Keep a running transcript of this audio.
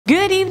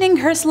Good evening,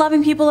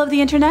 curse-loving people of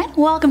the internet.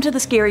 Welcome to the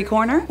Scary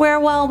Corner, where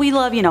while we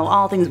love,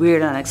 all things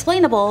weird and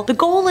unexplainable, the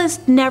goal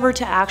is never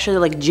to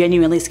actually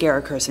genuinely scare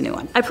or curse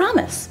anyone. I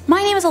promise.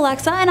 My name is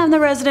Alexa, and I'm the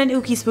resident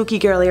ooky spooky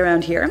girly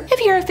around here.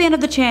 If you're a fan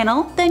of the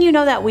channel, then you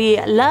know that we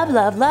love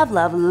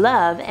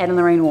Ed and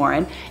Lorraine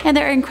Warren and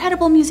their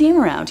incredible museum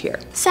around here.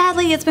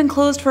 Sadly, it's been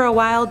closed for a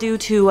while due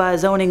to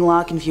zoning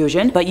law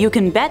confusion, but you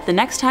can bet the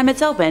next time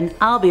it's open,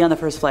 I'll be on the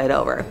first flight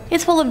over.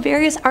 It's full of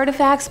various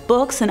artifacts,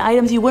 books, and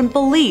items you wouldn't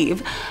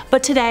believe.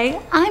 But today,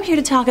 I'm here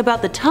to talk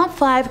about the top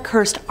 5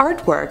 cursed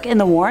artwork in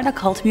the Warren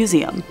Occult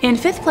Museum. In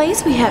 5th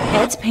place, we have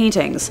Ed's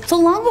paintings. So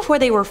long before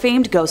they were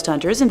famed ghost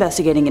hunters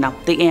investigating, the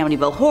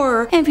Amityville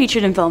Horror and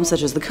featured in films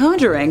such as The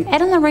Conjuring,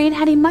 Ed and Lorraine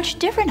had a much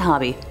different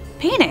hobby.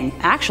 Painting.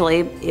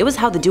 Actually, it was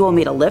how the duo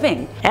made a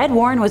living. Ed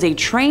Warren was a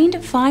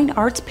trained fine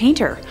arts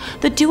painter.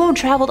 The duo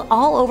traveled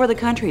all over the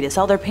country to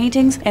sell their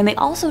paintings, and they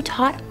also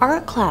taught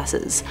art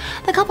classes.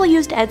 The couple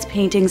used Ed's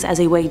paintings as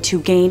a way to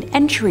gain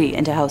entry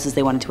into houses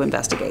they wanted to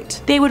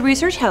investigate. They would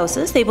research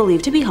houses they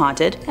believed to be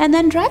haunted, and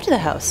then drive to the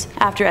house.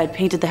 After Ed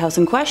painted the house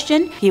in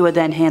question, he would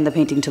then hand the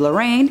painting to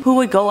Lorraine, who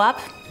would go up,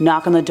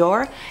 knock on the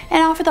door,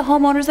 and offer the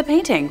homeowners a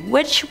painting,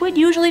 which would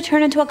usually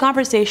turn into a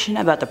conversation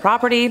about the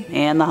property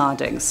and the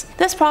hauntings.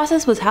 This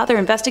process was how their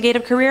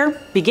investigative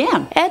career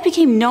began. Ed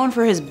became known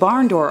for his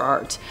barn door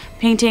art,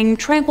 painting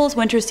tranquil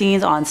winter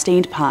scenes on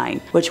stained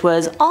pine, which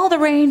was all the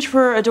rage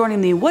for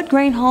adorning the wood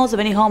grain halls of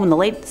any home in the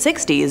late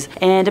 60s,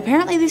 and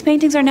apparently these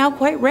paintings are now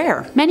quite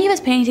rare. Many of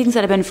his paintings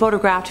that have been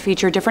photographed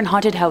feature different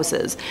haunted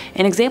houses,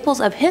 and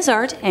examples of his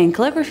art and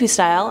calligraphy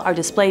style are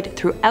displayed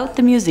throughout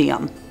the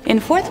museum. In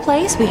 4th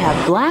place, we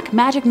have black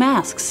magic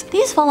masks.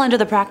 These fall under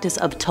the practice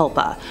of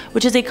tulpa,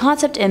 which is a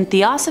concept in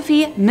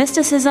theosophy,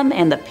 mysticism,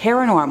 and the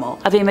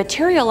paranormal, of a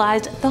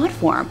materialized thought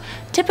form,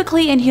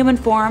 typically in human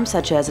form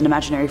such as an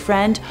imaginary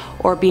friend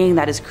or being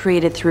that is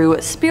created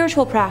through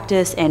spiritual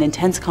practice and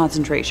intense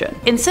concentration.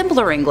 In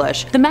simpler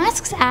English, the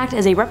masks act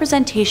as a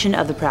representation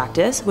of the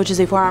practice, which is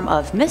a form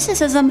of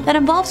mysticism that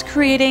involves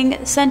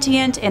creating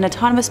sentient and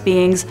autonomous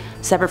beings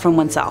separate from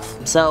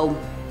oneself. So,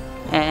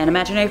 an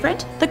imaginary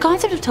friend? The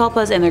concept of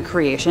tulpas and their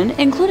creation,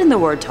 including the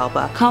word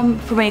tulpa, come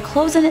from a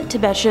close-in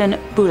Tibetan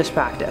Buddhist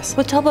practice,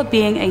 with tulpa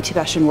being a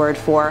Tibetan word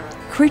for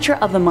creature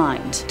of the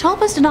mind.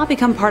 Tulpas did not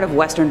become part of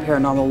Western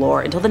paranormal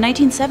lore until the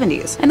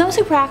 1970s, and those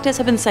who practice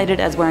have been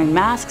cited as wearing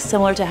masks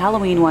similar to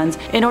Halloween ones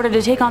in order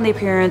to take on the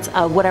appearance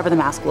of whatever the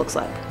mask looks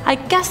like. I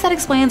guess that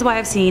explains why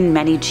I've seen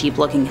many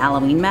cheap-looking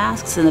Halloween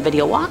masks in the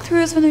video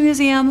walkthroughs from the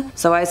museum,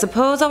 so I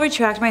suppose I'll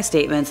retract my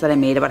statements that I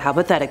made about how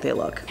pathetic they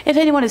look. If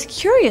anyone is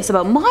curious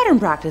about modern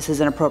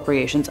practices and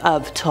appropriations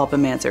of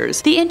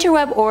tulpamancers, the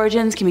interweb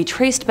origins can be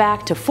traced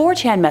back to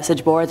 4chan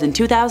message boards in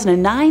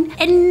 2009,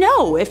 and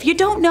no, if you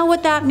don't know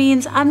what that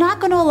means, I'm not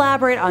going to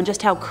elaborate on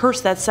just how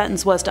cursed that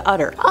sentence was to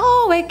utter.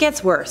 Oh, it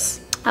gets worse.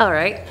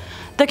 Alright.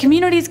 The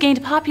communities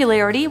gained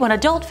popularity when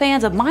adult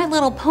fans of My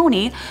Little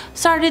Pony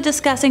started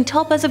discussing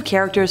tulpas of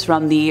characters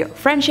from the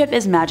Friendship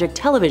is Magic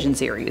television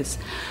series.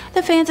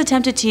 The fans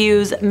attempted to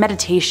use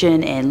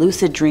meditation and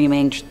lucid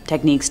dreaming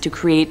techniques to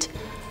create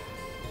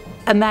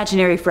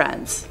imaginary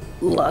friends.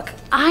 Look,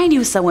 I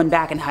knew someone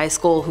back in high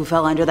school who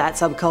fell under that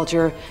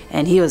subculture,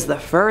 and he was the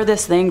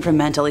furthest thing from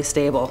mentally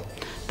stable.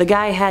 The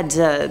guy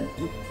had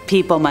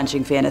people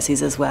munching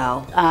fantasies as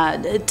well.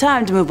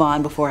 Time to move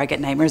on before I get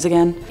nightmares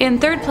again. In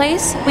 3rd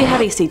place, we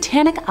have a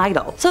Satanic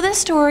Idol. So this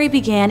story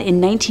began in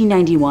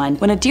 1991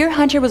 when a deer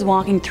hunter was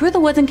walking through the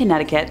woods in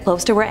Connecticut,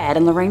 close to where Ed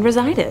and Lorraine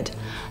resided.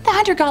 The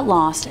hunter got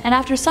lost and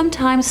after some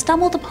time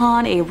stumbled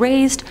upon a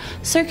raised,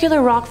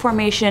 circular rock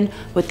formation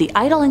with the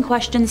idol in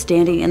question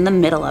standing in the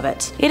middle of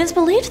it. It is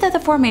believed that the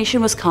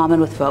formation was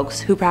common with folks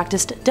who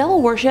practiced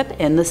devil worship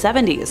in the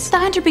 70s. The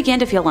hunter began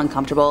to feel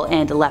uncomfortable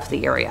and left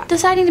the area,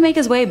 deciding to make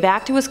his way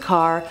back to his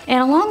car,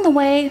 and along the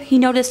way he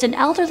noticed an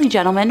elderly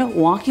gentleman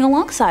walking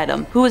alongside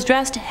him who was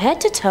dressed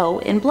head to toe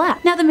in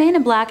black. Now the man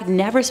in black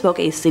never spoke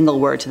a single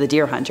word to the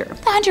deer hunter.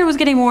 The hunter was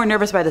getting more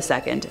nervous by the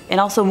second, and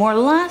also more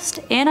lost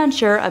and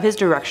unsure of his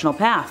directional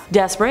path.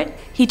 Desperate,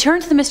 he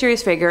turned to the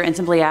mysterious figure and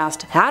simply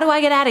asked, "How do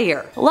I get out of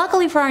here?"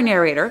 Luckily for our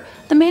narrator,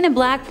 the man in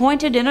black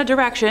pointed in a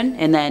direction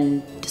and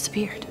then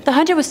disappeared. The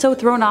hunter was so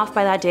thrown off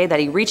by that day that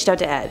he reached out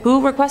to Ed,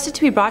 who requested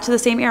to be brought to the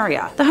same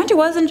area. The hunter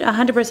wasn't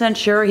 100%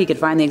 sure he could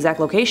find the exact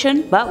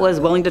location, but was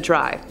willing to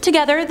try.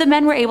 Together, the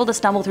men were able to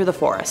stumble through the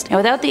forest, and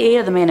without the aid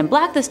of the man in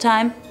black this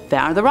time,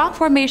 found the rock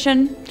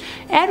formation.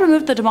 Ed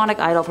removed the demonic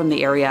idol from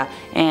the area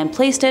and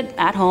placed it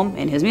at home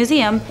in his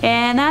museum,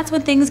 and that's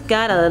when things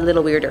got a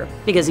little weirder.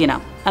 Because,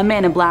 a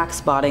man in black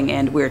spotting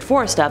and weird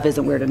forest stuff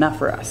isn't weird enough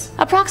for us.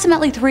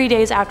 Approximately 3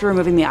 days after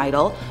removing the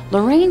idol,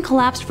 Lorraine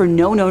collapsed for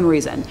no known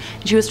reason,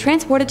 and she was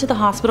transported to the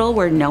hospital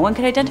where no one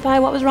could identify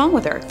what was wrong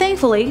with her.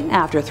 Thankfully,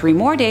 after 3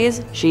 more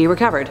days, she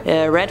recovered.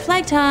 Red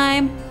flag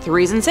time!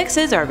 3s and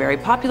 6s are very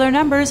popular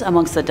numbers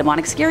amongst the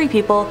demonic scary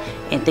people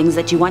and things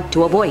that you want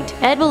to avoid.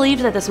 Ed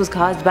believed that this was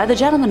caused by the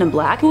gentleman in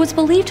black, who was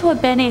believed to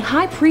have been a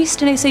high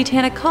priest in a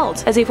satanic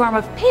cult, as a form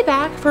of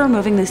payback for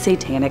removing the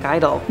satanic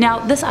idol. Now,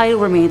 this idol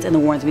remains in the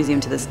Warrens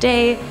Museum to this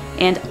day,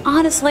 and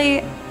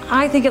honestly,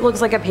 I think it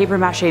looks like a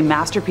papier-mâché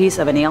masterpiece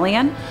of an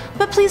alien,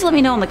 but please let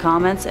me know in the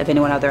comments if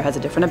anyone out there has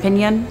a different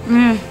opinion.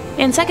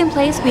 In second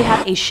place, we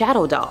have a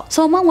shadow doll.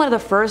 So among one of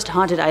the first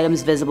haunted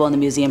items visible in the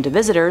museum to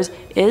visitors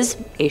is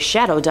a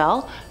shadow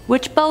doll,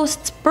 which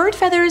boasts bird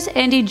feathers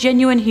and a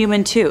genuine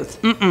human tooth.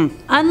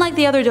 Unlike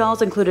the other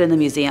dolls included in the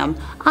museum,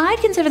 I'd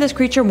consider this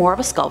creature more of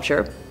a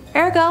sculpture.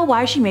 Ergo,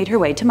 why she made her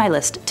way to my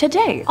list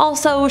today.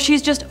 Also,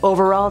 she's just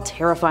overall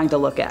terrifying to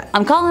look at.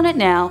 I'm calling it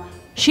now.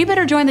 She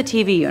better join the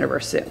TV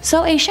universe soon.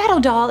 So a shadow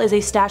doll is a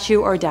statue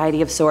or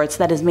deity of sorts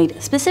that is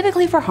made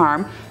specifically for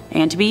harm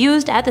and to be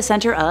used at the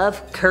center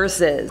of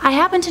curses. I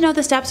happen to know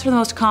the steps for the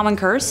most common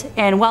curse,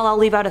 and while I'll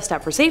leave out a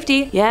step for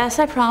safety, yes,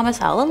 I promise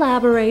I'll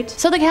elaborate.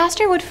 So the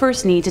caster would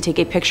first need to take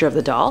a picture of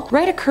the doll,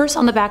 write a curse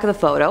on the back of the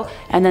photo,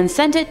 and then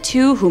send it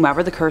to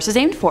whomever the curse is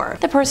aimed for.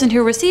 The person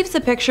who receives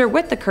the picture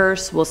with the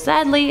curse will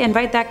sadly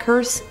invite that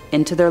curse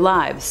into their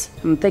lives.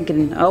 I'm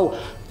thinking,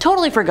 oh,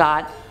 totally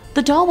forgot.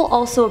 The doll will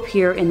also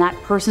appear in that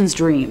person's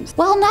dreams.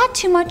 While not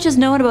too much is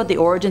known about the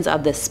origins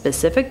of this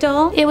specific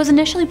doll, it was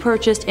initially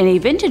purchased in a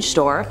vintage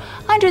store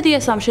under the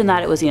assumption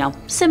that it was,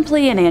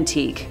 simply an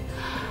antique.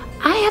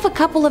 I have a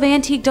couple of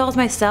antique dolls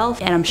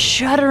myself, and I'm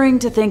shuddering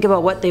to think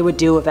about what they would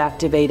do if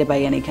activated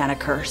by any kind of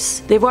curse.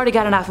 They've already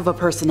got enough of a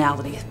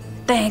personality.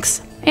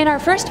 Thanks. In our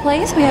first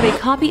place, we have a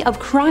copy of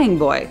Crying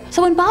Boy.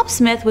 So when Bob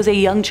Smith was a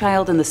young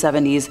child in the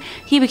 70s,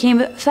 he became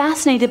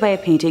fascinated by a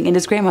painting in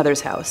his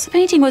grandmother's house. The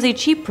painting was a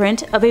cheap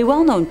print of a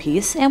well-known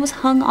piece and was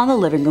hung on the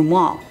living room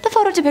wall. The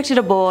photo depicted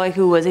a boy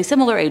who was a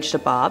similar age to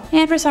Bob,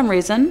 and for some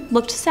reason,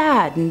 looked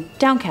sad and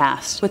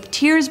downcast, with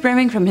tears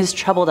brimming from his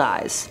troubled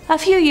eyes. A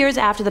few years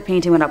after the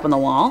painting went up on the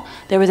wall,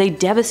 there was a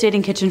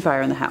devastating kitchen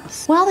fire in the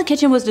house. While the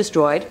kitchen was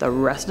destroyed, the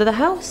rest of the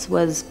house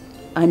was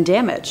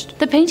undamaged.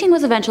 The painting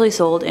was eventually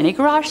sold in a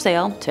garage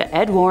sale to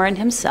Ed Warren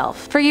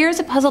himself. For years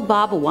it puzzled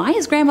Bob why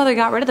his grandmother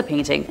got rid of the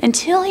painting,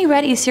 until he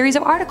read a series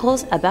of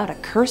articles about a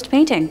cursed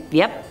painting.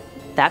 Yep,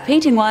 that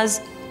painting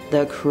was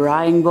The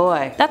Crying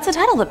Boy. That's the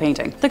title of the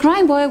painting. The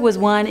Crying Boy was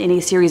one in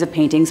a series of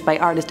paintings by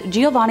artist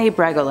Giovanni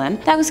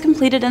Bregolin that was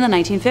completed in the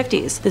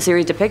 1950s. The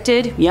series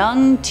depicted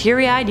young,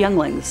 teary-eyed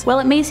younglings. While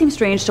it may seem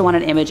strange to want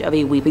an image of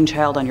a weeping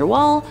child on your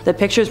wall, the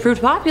pictures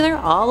proved popular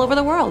all over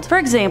the world. For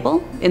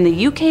example, in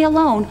the UK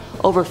alone,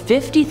 over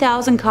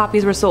 50,000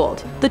 copies were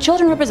sold. The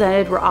children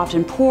represented were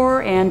often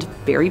poor and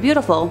very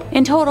beautiful.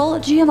 In total,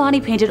 Giovanni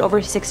painted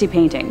over 60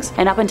 paintings,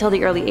 and up until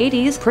the early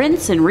 80s,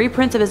 prints and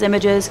reprints of his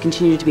images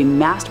continued to be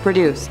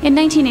mass-produced. In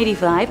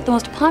 1985, the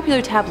most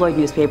popular tabloid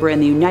newspaper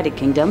in the United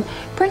Kingdom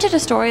printed a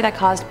story that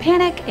caused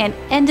panic and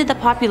ended the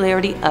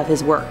popularity of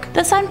his work.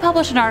 The Sun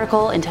published an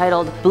article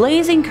entitled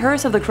Blazing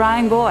Curse of the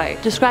Crying Boy,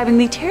 describing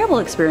the terrible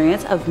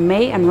experience of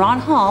May and Ron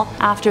Hall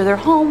after their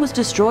home was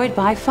destroyed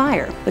by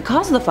fire. The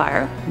cause of the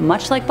fire,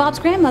 much like Bob's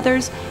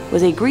grandmother's,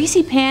 was a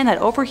greasy pan that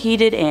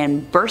overheated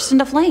and burst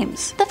into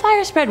flames. The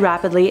fire spread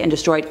rapidly and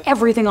destroyed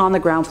everything on the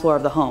ground floor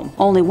of the home.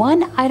 Only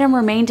one item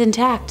remained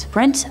intact: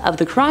 print of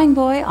the Crying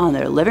Boy on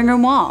their living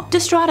room wall.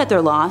 Distraught at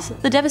their loss,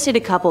 the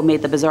devastated couple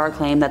made the bizarre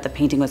claim that the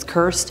painting was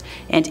cursed,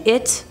 and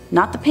it,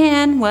 not the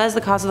pan, was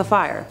the cause of the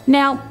fire.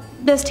 Now,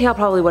 this tale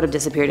probably would have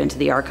disappeared into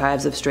the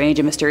archives of strange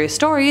and mysterious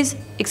stories,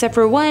 except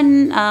for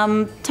one,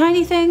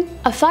 tiny thing.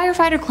 A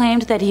firefighter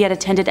claimed that he had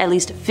attended at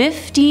least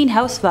 15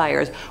 house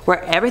fires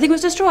where everything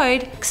was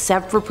destroyed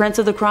except for prints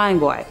of the Crying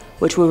Boy,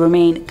 which will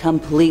remain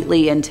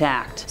completely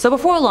intact. So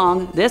before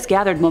long, this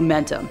gathered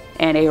momentum,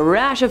 and a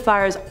rash of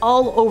fires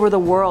all over the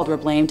world were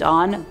blamed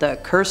on the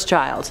cursed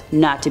child,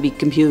 not to be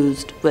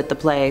confused with the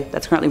play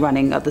that's currently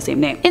running of the same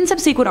name. In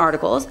subsequent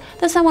articles,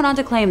 the Sun went on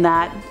to claim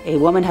that a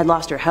woman had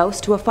lost her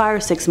house to a fire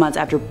 6 months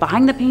after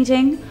buying the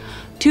painting.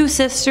 Two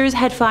sisters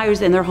had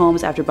fires in their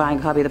homes after buying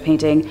a copy of the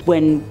painting,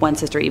 when one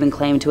sister even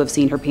claimed to have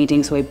seen her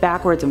painting sway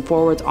backwards and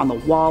forwards on the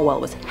wall while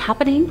it was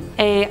happening.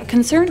 A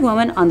concerned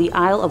woman on the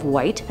Isle of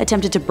Wight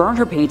attempted to burn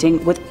her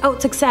painting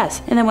without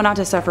success, and then went on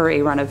to suffer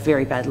a run of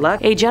very bad luck.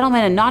 A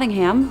gentleman in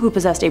Nottingham who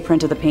possessed a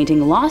print of the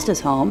painting lost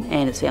his home,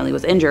 and his family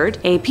was injured.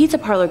 A pizza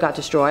parlor got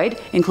destroyed,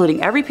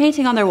 including every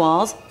painting on their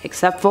walls,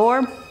 except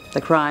for the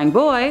Crying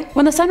Boy.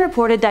 When the Sun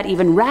reported that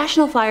even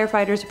rational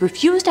firefighters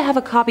refused to have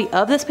a copy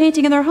of this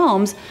painting in their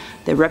homes,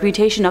 the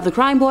reputation of the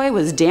Crying Boy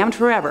was damned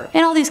forever.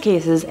 In all these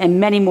cases, and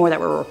many more that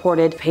were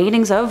reported,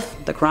 paintings of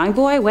the Crying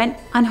Boy went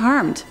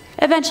unharmed.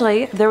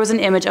 Eventually, there was an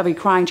image of a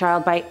crying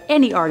child by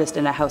any artist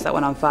in a house that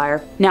went on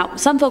fire. Now,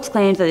 some folks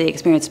claimed that they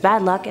experienced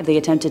bad luck if they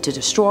attempted to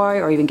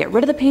destroy or even get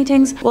rid of the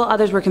paintings, while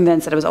others were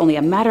convinced that it was only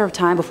a matter of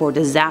time before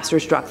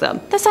disaster struck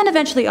them. The Sun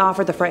eventually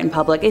offered the frightened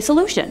public a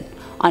solution.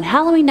 On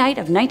Halloween night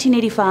of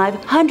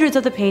 1985, hundreds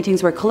of the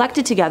paintings were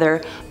collected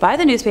together by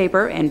the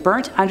newspaper and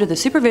burnt under the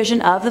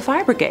supervision of the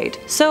fire brigade.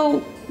 So,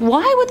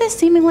 why would this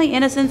seemingly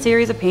innocent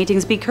series of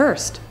paintings be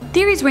cursed?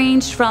 Theories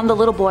ranged from the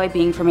little boy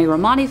being from a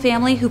Romani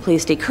family who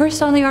placed a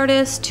curse on the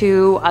artist,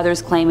 to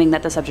others claiming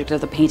that the subject of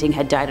the painting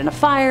had died in a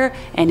fire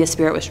and his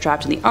spirit was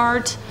trapped in the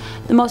art.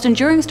 The most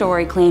enduring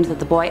story claims that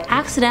the boy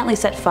accidentally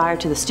set fire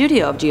to the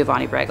studio of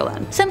Giovanni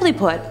Bregolin. Simply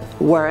put,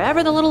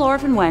 wherever the little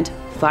orphan went,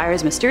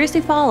 fires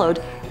mysteriously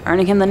followed,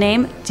 earning him the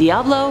name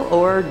Diablo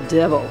or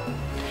Devil.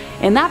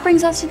 And that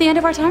brings us to the end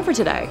of our time for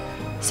today.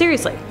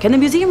 Seriously, can the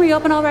museum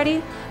reopen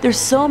already? There's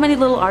so many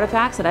little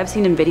artifacts that I've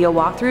seen in video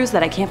walkthroughs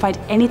that I can't find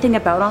anything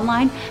about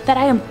online that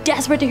I am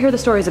desperate to hear the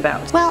stories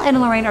about. Well, Ed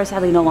and Lorraine are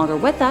sadly no longer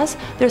with us.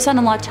 Their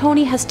son-in-law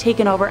Tony has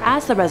taken over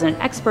as the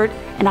resident expert,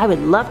 and I would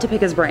love to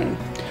pick his brain.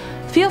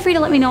 Feel free to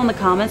let me know in the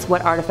comments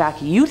what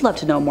artifact you'd love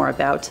to know more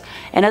about.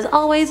 And as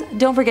always,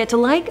 don't forget to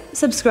like,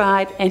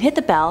 subscribe, and hit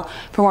the bell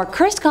for more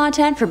cursed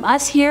content from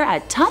us here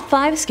at Top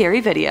 5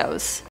 Scary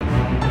Videos.